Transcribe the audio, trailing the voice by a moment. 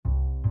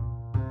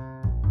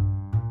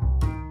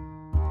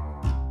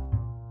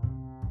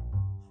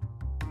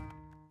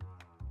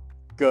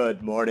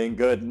Good morning,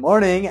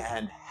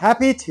 and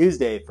happy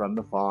Tuesday from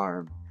the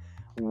farm.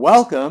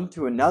 Welcome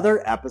to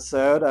another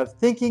episode of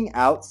Thinking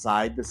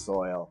Outside the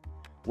Soil,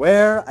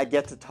 where I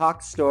get to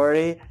talk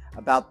story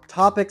about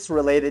topics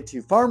related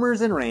to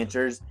farmers and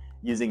ranchers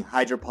using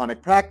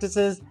hydroponic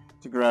practices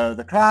to grow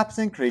the crops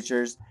and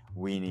creatures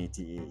we need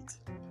to eat.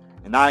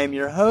 And I am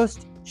your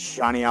host,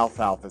 Shawnee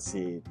Alfalfa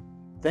Seed.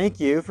 Thank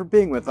you for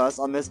being with us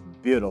on this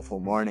beautiful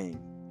morning.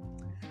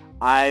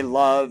 I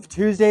love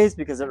Tuesdays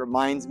because it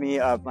reminds me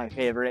of my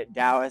favorite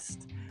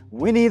Taoist,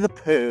 Winnie the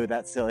Pooh,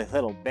 that silly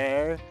little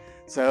bear.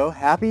 So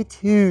happy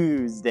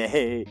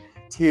Tuesday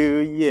to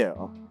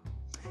you.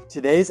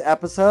 Today's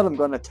episode, I'm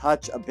going to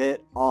touch a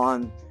bit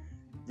on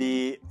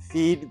the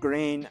feed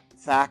grain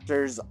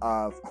factors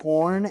of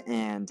corn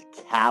and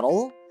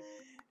cattle.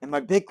 And my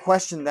big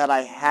question that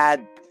I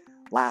had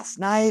last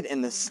night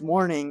and this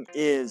morning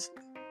is,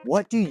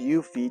 what do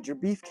you feed your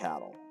beef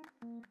cattle?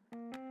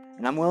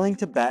 And I'm willing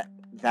to bet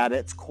that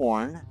it's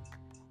corn,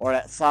 or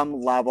at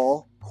some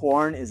level,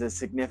 corn is a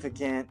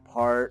significant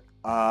part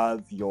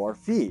of your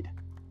feed.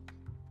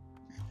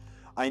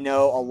 I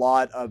know a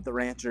lot of the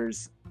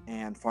ranchers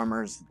and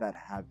farmers that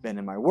have been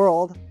in my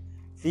world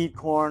feed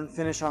corn,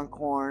 finish on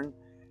corn,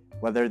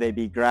 whether they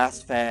be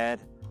grass-fed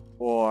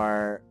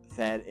or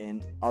fed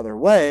in other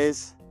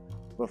ways.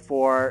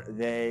 Before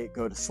they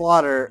go to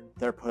slaughter,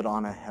 they're put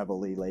on a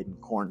heavily laden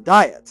corn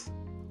diet.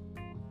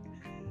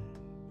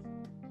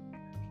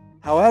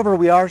 However,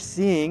 we are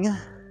seeing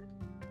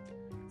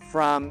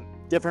from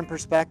different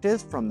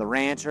perspectives, from the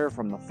rancher,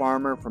 from the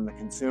farmer, from the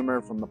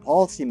consumer, from the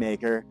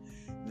policymaker,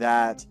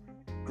 that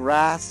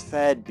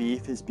grass-fed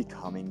beef is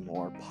becoming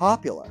more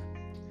popular.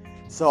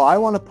 So I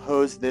want to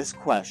pose this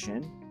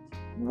question: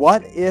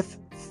 what if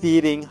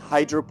feeding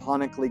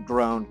hydroponically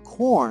grown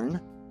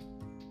corn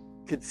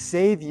could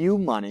save you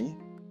money?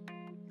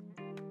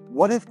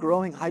 What if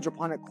growing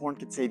hydroponic corn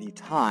could save you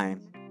time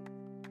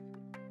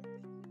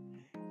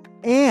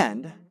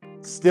and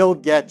still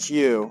get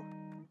you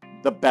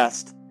the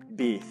best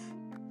beef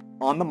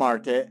on the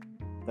market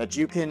that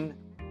you can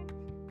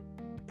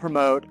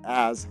promote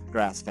as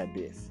grass-fed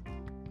beef?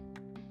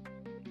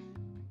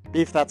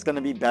 Beef that's going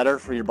to be better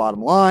for your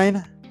bottom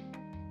line,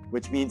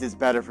 which means it's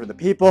better for the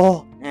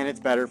people and it's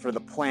better for the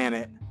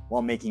planet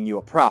while making you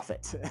a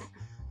profit.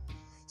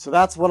 So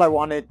that's what I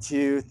wanted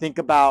to think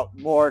about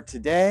more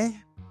today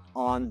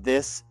on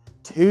this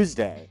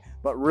Tuesday.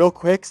 But real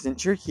quick,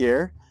 since you're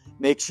here,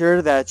 make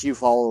sure that you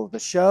follow the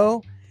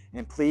show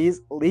and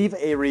please leave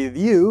a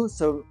review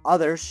so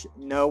others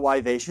know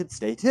why they should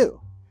stay too.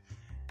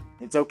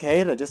 It's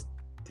okay to just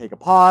take a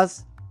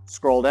pause,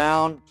 scroll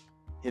down,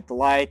 hit the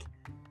like,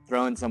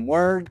 throw in some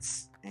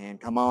words, and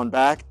come on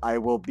back. I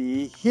will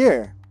be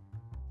here.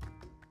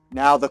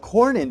 Now, the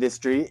corn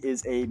industry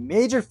is a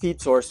major feed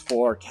source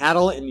for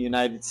cattle in the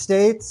United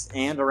States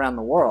and around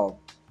the world.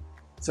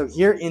 So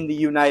here in the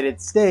United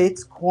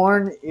States,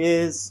 corn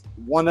is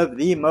one of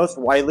the most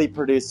widely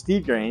produced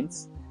feed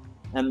grains,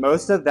 and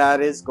most of that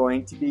is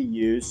going to be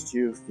used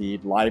to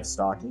feed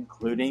livestock,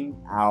 including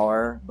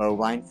our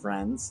bovine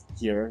friends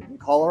here in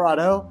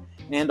Colorado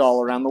and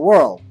all around the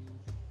world.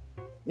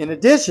 In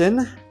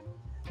addition,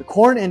 the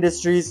corn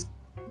industry's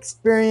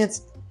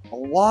experienced a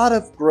lot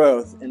of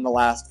growth in the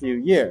last few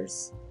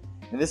years,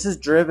 and this is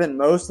driven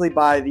mostly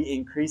by the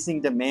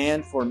increasing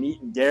demand for meat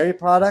and dairy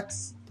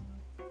products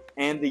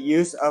and the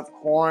use of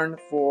corn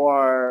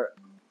for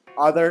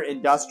other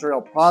industrial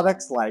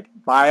products like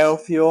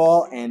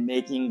biofuel and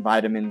making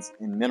vitamins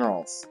and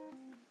minerals.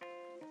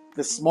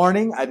 This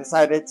morning, I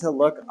decided to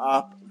look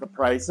up the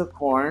price of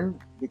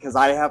corn because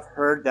I have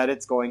heard that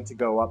it's going to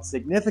go up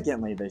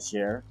significantly this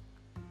year.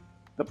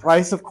 The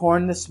price of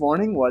corn this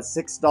morning was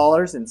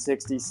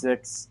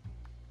 $6.66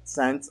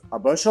 a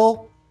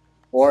bushel,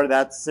 or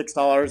that's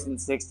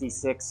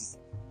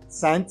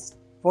 $6.66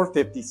 for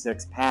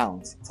 56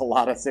 pounds. It's a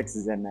lot of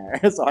sixes in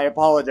there, so I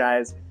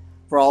apologize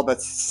for all the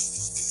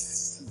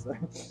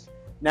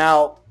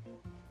Now,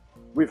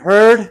 we've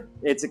heard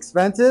it's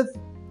expensive,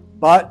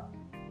 but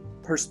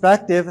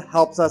perspective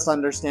helps us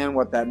understand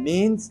what that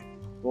means.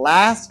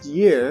 Last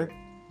year,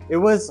 it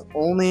was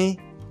only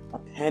a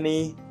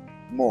penny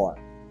more.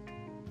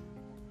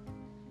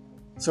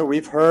 So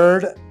we've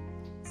heard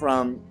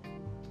from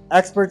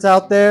experts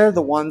out there.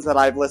 The ones that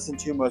I've listened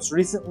to most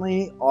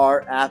recently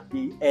are at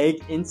the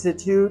Ag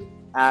Institute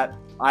at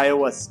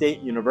Iowa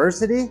State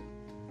University.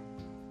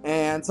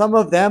 And some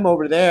of them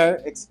over there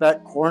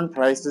expect corn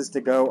prices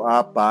to go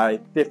up by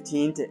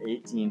 15 to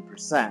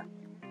 18%.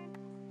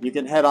 You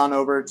can head on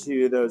over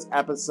to those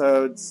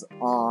episodes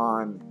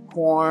on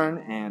corn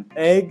and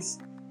eggs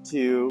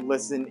to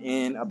listen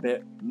in a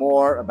bit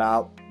more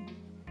about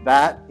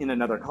that in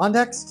another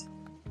context.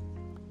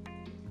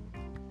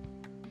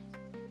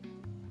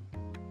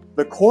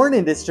 The corn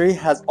industry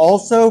has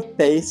also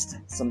faced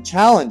some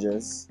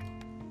challenges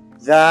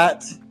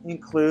that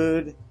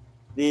include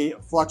the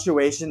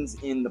fluctuations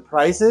in the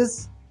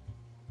prices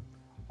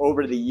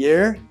over the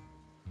year,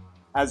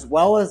 as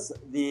well as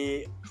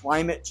the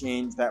climate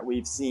change that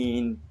we've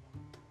seen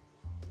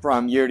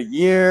from year to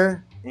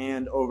year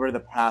and over the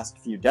past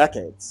few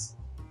decades.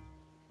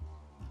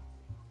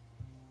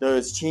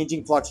 Those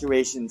changing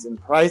fluctuations in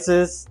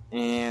prices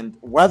and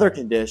weather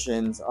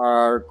conditions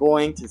are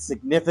going to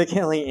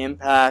significantly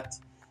impact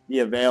the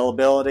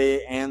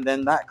availability and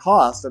then that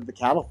cost of the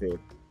cattle feed.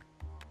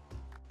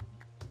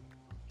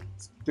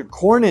 The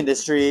corn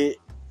industry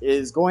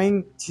is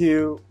going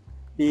to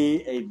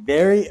be a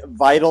very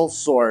vital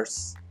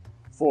source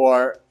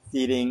for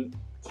feeding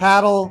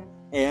cattle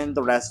and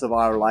the rest of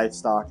our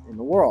livestock in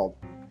the world.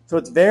 So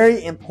it's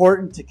very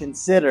important to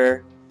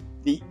consider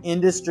the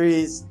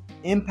industry's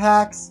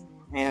impacts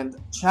and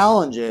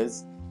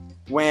challenges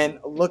when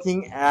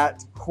looking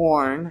at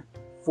corn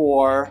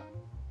for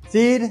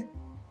feed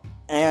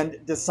and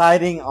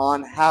deciding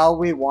on how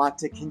we want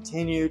to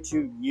continue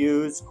to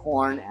use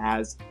corn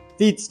as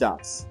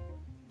feedstuffs.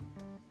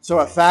 So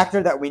a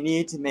factor that we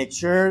need to make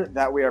sure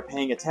that we are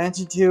paying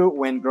attention to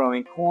when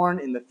growing corn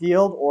in the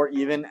field, or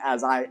even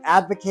as I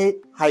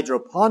advocate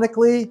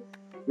hydroponically,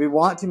 we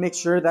want to make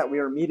sure that we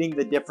are meeting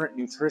the different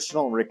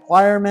nutritional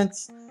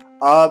requirements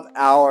of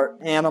our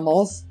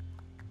animals.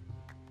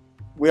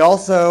 We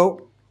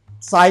also,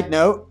 side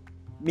note,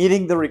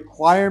 meeting the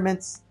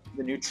requirements,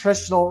 the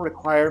nutritional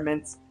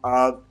requirements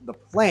of the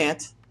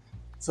plant,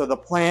 so the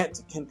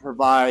plant can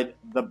provide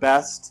the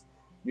best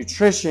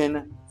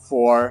nutrition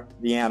for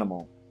the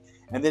animal.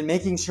 And then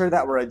making sure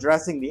that we're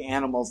addressing the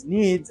animal's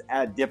needs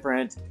at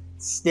different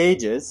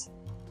stages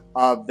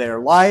of their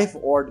life,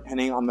 or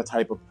depending on the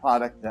type of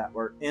product that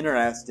we're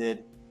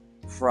interested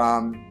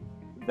from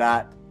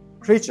that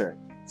creature.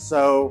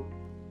 So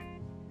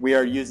we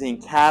are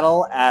using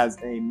cattle as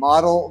a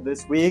model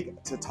this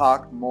week to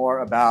talk more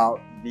about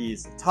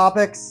these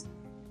topics.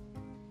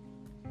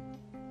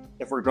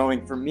 If we're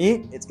growing for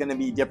meat, it's going to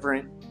be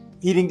different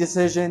feeding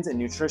decisions and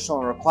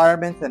nutritional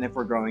requirements than if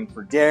we're growing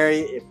for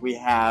dairy. If we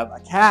have a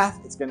calf,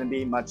 it's going to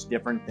be much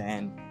different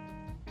than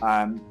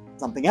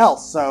something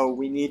else. So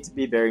we need to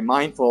be very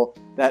mindful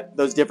that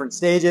those different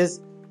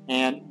stages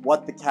and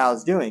what the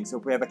cow's doing. So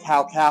if we have a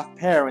cow-calf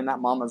pair when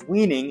that mama's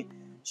weaning,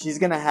 she's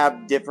going to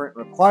have different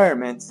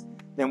requirements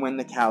than when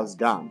the cow's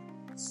done,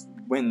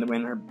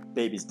 when her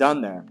baby's done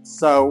there.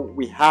 So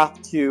we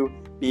have to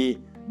be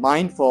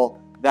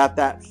mindful that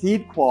that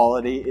feed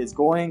quality is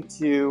going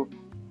to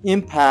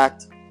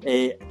impact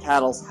a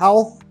cattle's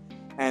health,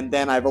 and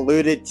then I've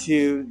alluded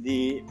to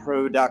the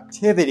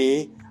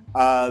productivity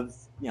of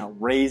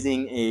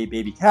raising a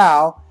baby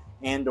cow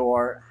and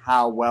or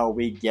how well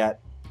we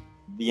get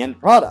the end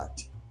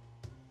product.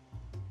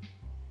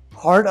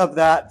 Part of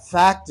that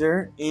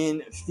factor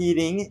in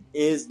feeding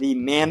is the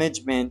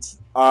management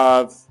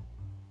of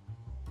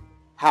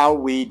how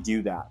we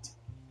do that.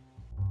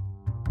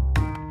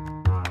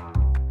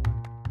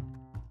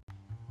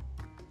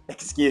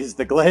 Excuse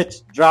the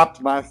glitch,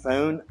 dropped my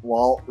phone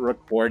while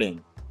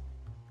recording.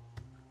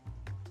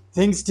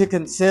 Things to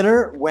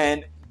consider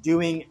when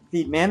doing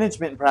feed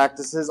management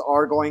practices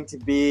are going to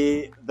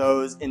be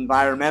those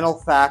environmental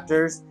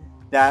factors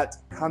that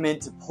come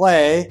into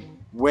play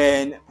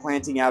when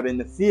planting out in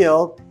the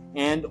field,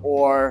 and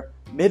or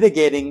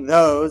mitigating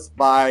those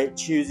by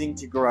choosing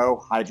to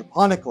grow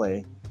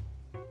hydroponically.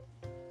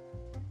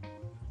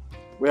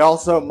 We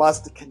also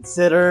must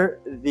consider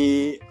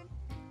the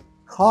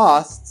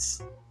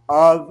costs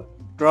of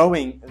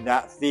growing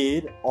that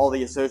feed, all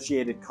the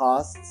associated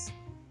costs,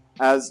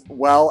 as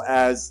well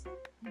as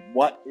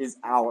what is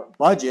our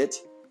budget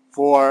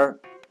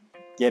for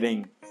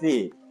getting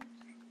feed.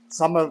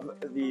 Some of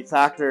the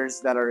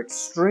factors that are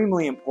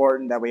extremely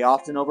important that we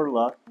often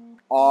overlook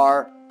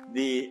are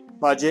the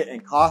budget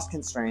and cost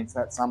constraints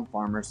that some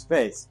farmers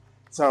face.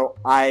 So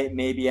I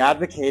may be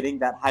advocating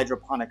that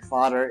hydroponic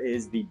fodder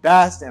is the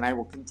best, and I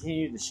will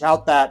continue to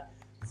shout that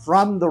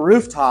from the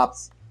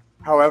rooftops.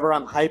 However,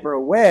 I'm hyper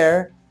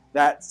aware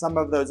that some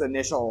of those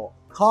initial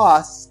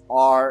costs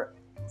are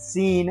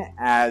seen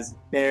as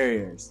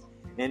barriers.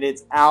 And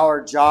it's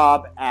our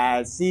job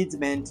as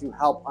seedsmen to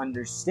help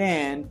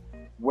understand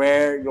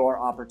where your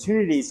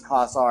opportunities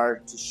costs are,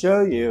 to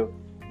show you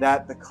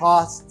that the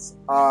costs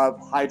of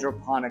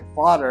hydroponic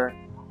fodder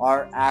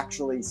are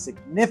actually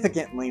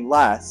significantly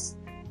less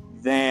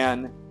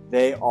than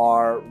they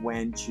are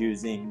when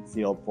choosing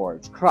field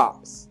forage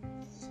crops.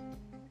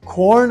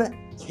 Corn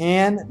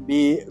can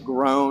be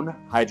grown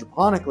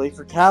hydroponically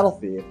for cattle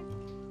feed,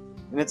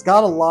 and it's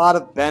got a lot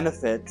of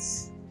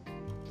benefits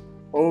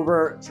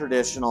over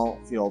traditional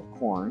field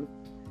corn.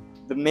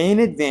 The main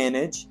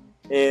advantage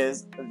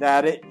is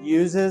that it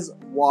uses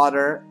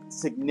water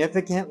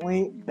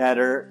significantly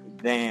better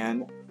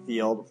than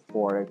field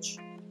forage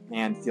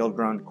and field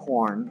grown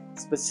corn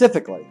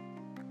specifically.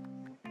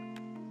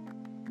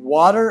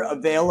 Water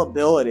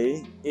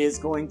availability is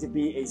going to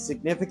be a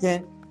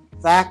significant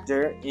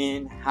factor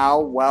in how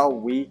well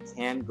we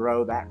can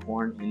grow that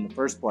corn in the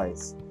first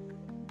place.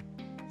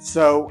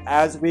 So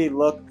as we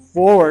look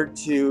forward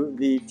to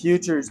the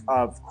futures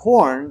of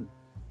corn,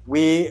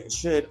 we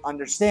should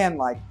understand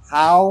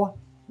how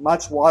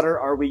much water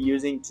are we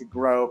using to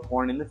grow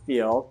corn in the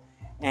field,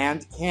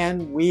 and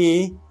can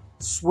we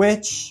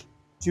switch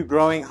to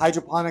growing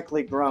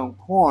hydroponically grown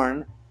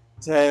corn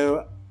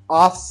to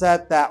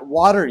offset that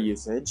water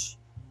usage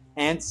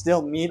and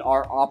still meet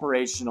our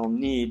operational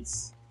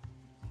needs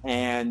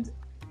and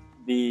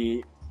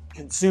the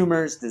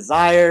consumer's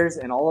desires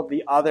and all of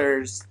the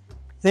others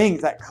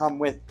things that come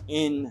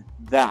within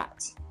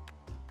that,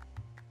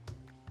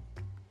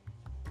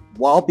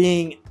 while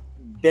being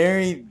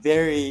very,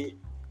 very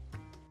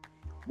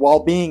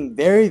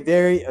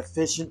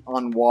efficient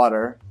on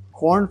water.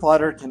 Corn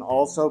fodder can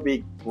also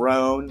be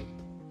grown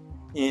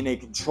in a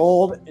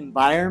controlled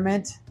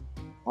environment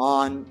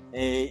on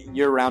a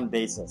year-round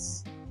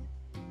basis.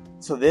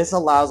 So this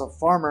allows a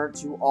farmer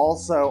to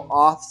also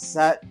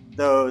offset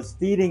those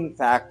feeding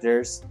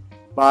factors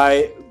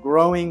by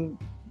growing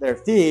their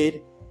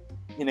feed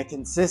in a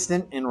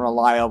consistent and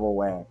reliable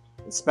way,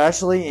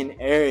 especially in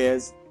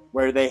areas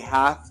where they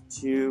have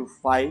to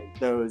fight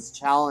those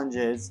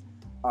challenges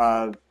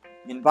of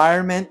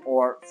environment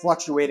or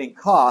fluctuating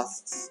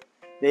costs.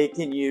 They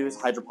can use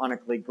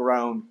hydroponically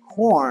grown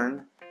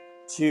corn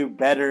to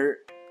better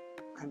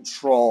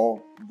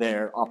control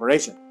their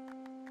operation.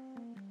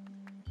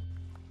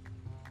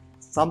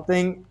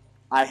 Something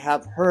I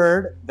have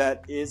heard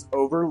that is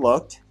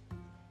overlooked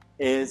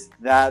is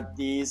that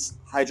these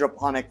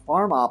hydroponic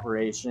farm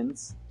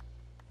operations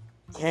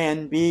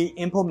can be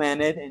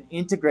implemented and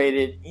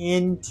integrated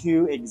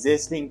into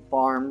existing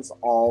farms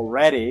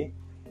already.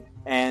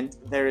 And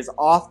there is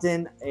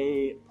often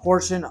a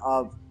portion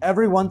of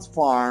everyone's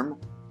farm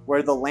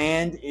where the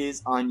land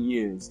is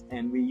unused.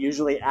 And we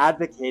usually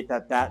advocate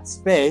that that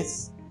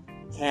space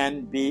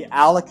can be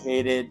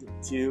allocated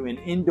to an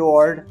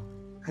indoor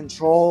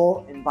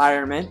control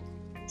environment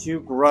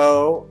to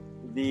grow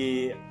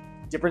the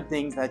different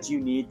things that you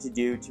need to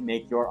do to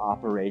make your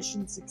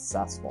operation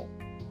successful.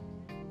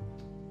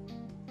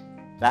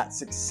 That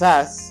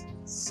success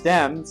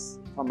stems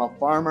from a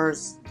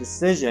farmer's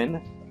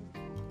decision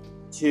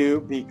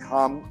to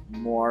become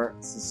more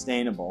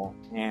sustainable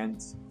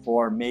and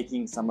for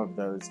making some of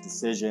those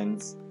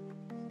decisions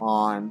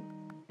on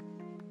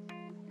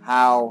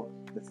how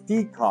the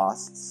feed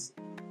costs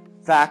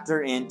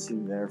factor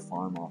into their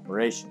farm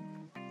operation.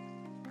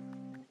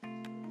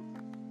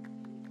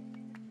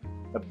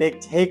 The big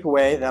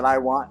takeaway that I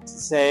want to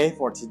say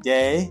for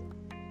today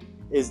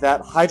is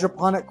that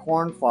hydroponic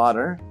corn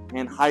fodder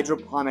and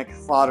hydroponic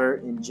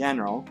fodder in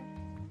general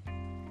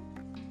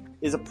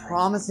is a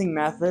promising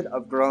method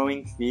of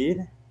growing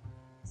feed.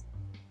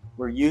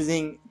 We're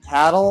using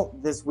cattle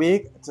this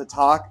week to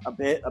talk a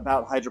bit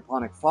about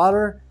hydroponic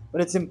fodder, but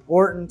it's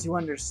important to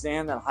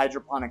understand that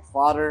hydroponic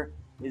fodder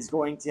is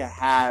going to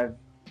have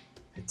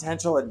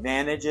potential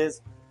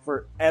advantages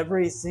for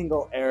every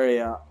single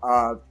area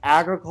of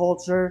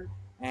agriculture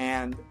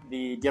and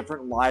the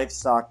different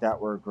livestock that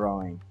we're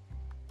growing.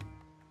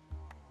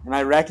 And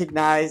I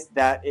recognize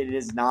that it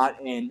is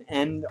not an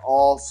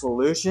end-all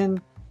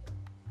solution.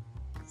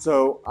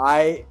 So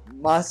I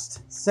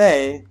must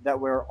say that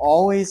we're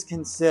always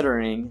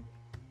considering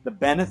the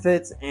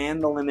benefits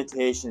and the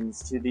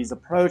limitations to these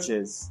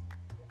approaches.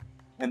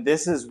 And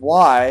this is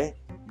why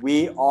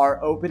we are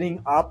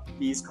opening up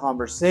these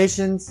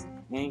conversations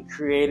and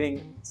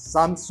creating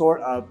some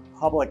sort of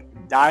public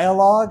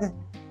dialogue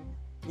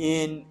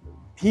in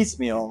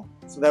piecemeal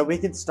so that we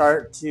can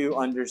start to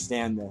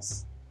understand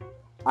this.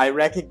 I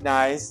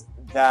recognize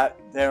that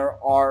there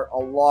are a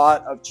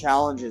lot of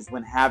challenges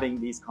when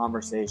having these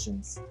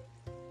conversations.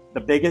 The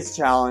biggest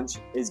challenge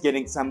is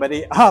getting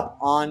somebody up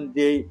on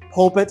the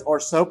pulpit or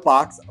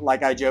soapbox,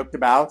 like I joked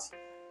about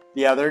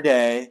the other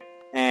day,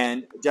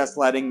 and just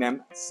letting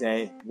them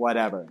say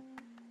whatever.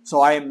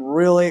 So I am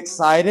really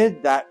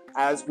excited that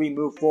as we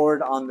move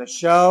forward on the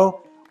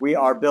show, we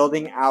are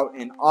building out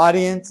an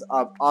audience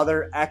of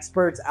other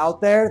experts out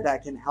there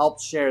that can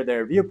help share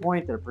their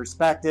viewpoint, their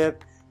perspective,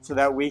 so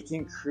that we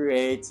can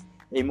create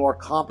a more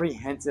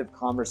comprehensive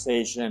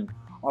conversation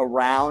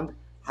around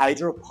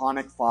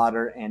hydroponic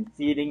fodder and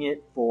feeding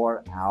it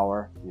for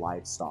our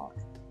livestock.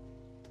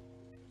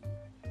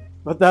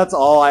 But that's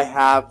all I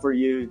have for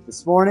you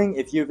this morning.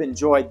 If you've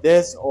enjoyed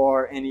this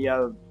or any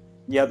of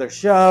the other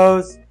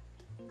shows,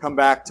 come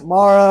back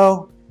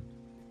tomorrow,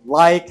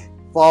 like,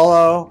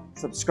 follow,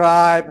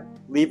 subscribe,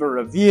 leave a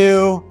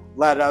review,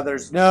 let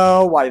others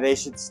know why they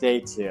should stay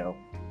too.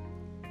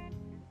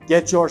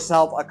 Get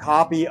yourself a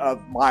copy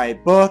of my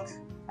book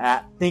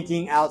at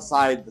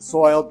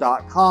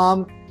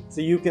thinkingoutsidethesoil.com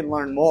so you can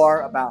learn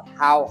more about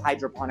how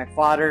hydroponic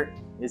fodder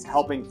is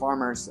helping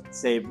farmers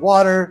save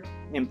water,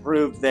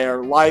 improve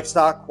their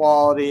livestock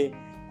quality,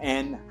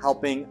 and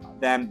helping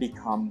them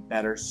become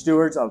better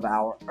stewards of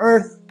our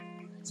earth.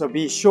 So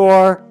be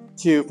sure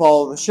to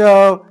follow the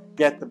show,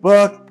 get the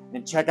book,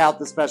 and check out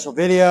the special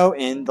video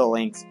in the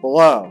links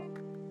below.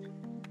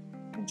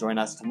 And join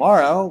us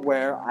tomorrow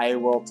where I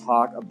will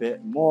talk a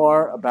bit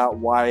more about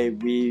why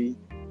we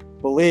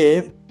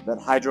believe that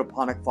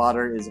hydroponic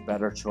fodder is a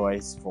better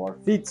choice for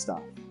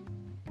feedstock.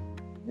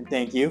 And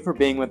thank you for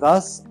being with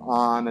us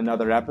on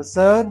another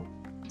episode.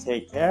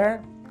 Take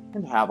care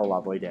and have a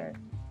lovely day.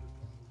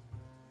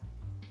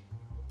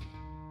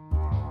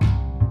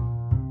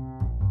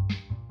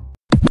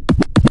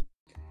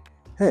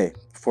 Hey,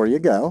 before you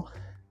go,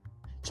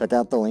 check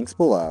out the links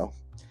below,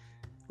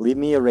 leave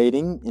me a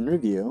rating and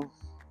review,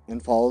 and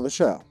follow the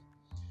show.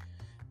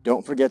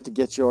 Don't forget to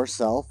get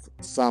yourself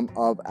some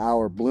of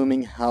our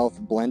Blooming Health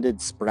blended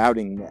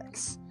sprouting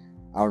mix.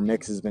 Our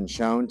mix has been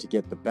shown to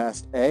get the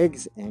best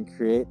eggs and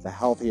create the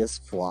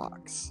healthiest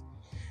flocks.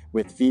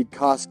 With feed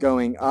costs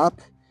going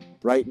up,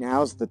 right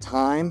now's the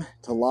time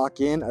to lock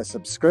in a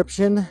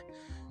subscription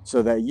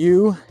so that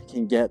you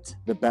can get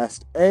the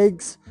best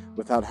eggs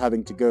without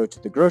having to go to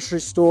the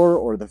grocery store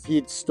or the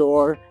feed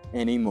store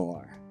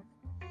anymore.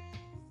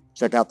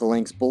 Check out the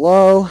links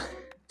below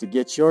to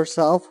get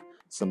yourself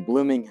some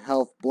Blooming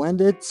Health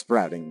blended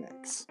sprouting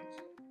mix.